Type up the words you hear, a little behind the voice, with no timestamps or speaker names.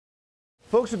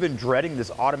Folks have been dreading this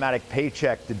automatic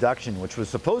paycheck deduction, which was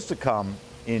supposed to come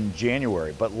in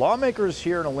January. But lawmakers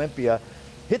here in Olympia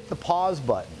hit the pause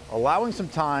button, allowing some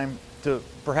time to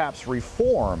perhaps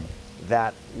reform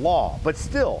that law. But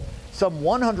still, some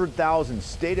 100,000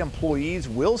 state employees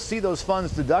will see those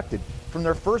funds deducted from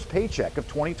their first paycheck of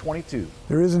 2022.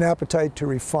 There is an appetite to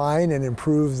refine and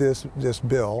improve this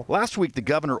bill. Last week, the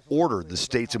governor ordered the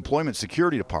state's Employment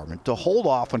Security Department to hold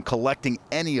off on collecting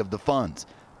any of the funds.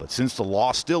 But since the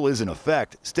law still is in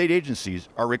effect, state agencies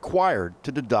are required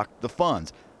to deduct the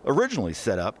funds, originally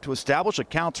set up to establish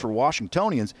accounts for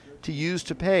Washingtonians to use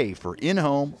to pay for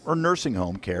in-home or nursing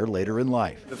home care later in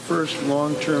life. The first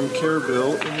long-term care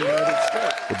bill in the United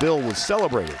States. The bill was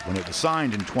celebrated when it was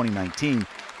signed in 2019,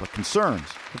 but concerns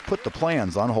have put the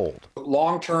plans on hold.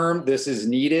 Long-term, this is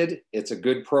needed. It's a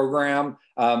good program.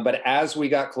 But as we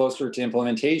got closer to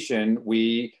implementation,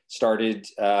 we started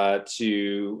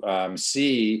to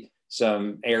see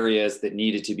some areas that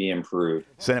needed to be improved.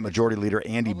 Senate Majority Leader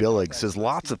Andy Billig says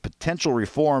lots of potential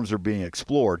reforms are being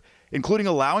explored, including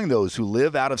allowing those who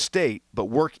live out of state but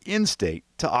work in state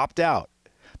to opt out.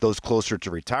 Those closer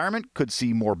to retirement could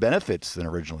see more benefits than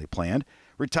originally planned.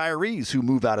 Retirees who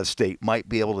move out of state might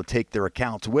be able to take their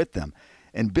accounts with them.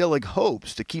 And Billig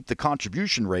hopes to keep the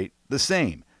contribution rate the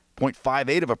same,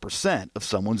 0.58% of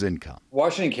someone's income.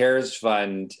 Washington Cares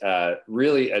Fund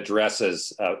really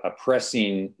addresses a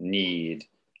pressing need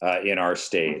in our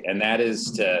state, and that is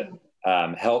to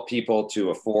help people to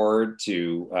afford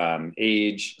to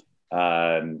age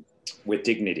with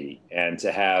dignity and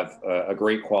to have a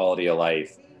great quality of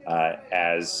life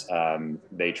as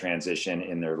they transition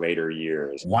in their later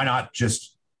years. Why not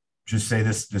just say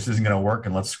this isn't going to work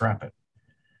and let's scrap it?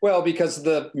 Well, because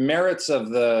the merits of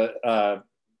the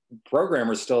program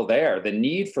are still there. The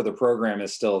need for the program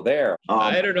is still there.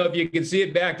 I don't know if you can see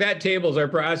it back. That table's our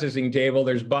processing table.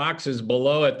 There's boxes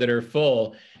below it that are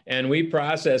full, and we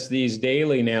process these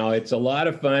daily now. It's a lot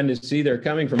of fun to see. They're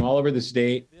coming from all over the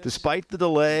state. Despite the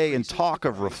delay and talk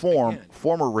of reform,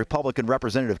 former Republican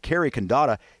Representative Kerry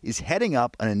Condata is heading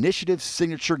up an initiative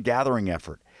signature gathering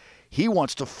effort. He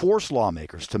wants to force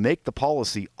lawmakers to make the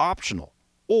policy optional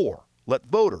or let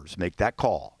voters make that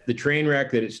call. The train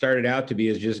wreck that it started out to be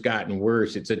has just gotten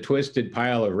worse. It's a twisted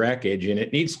pile of wreckage, and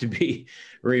it needs to be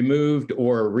removed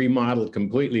or remodeled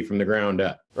completely from the ground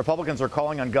up. Republicans are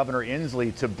calling on Governor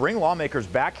Inslee to bring lawmakers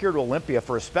back here to Olympia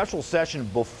for a special session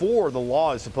before the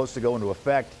law is supposed to go into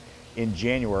effect in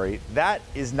January. That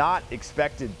is not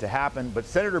expected to happen, but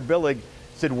Senator Billig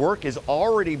said work is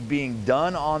already being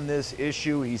done on this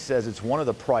issue. He says it's one of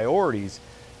the priorities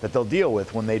that they'll deal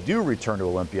with when they do return to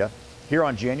Olympia here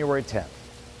on January 10th.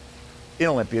 In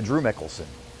Olympia, Drew Mickelson,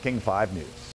 King 5 News.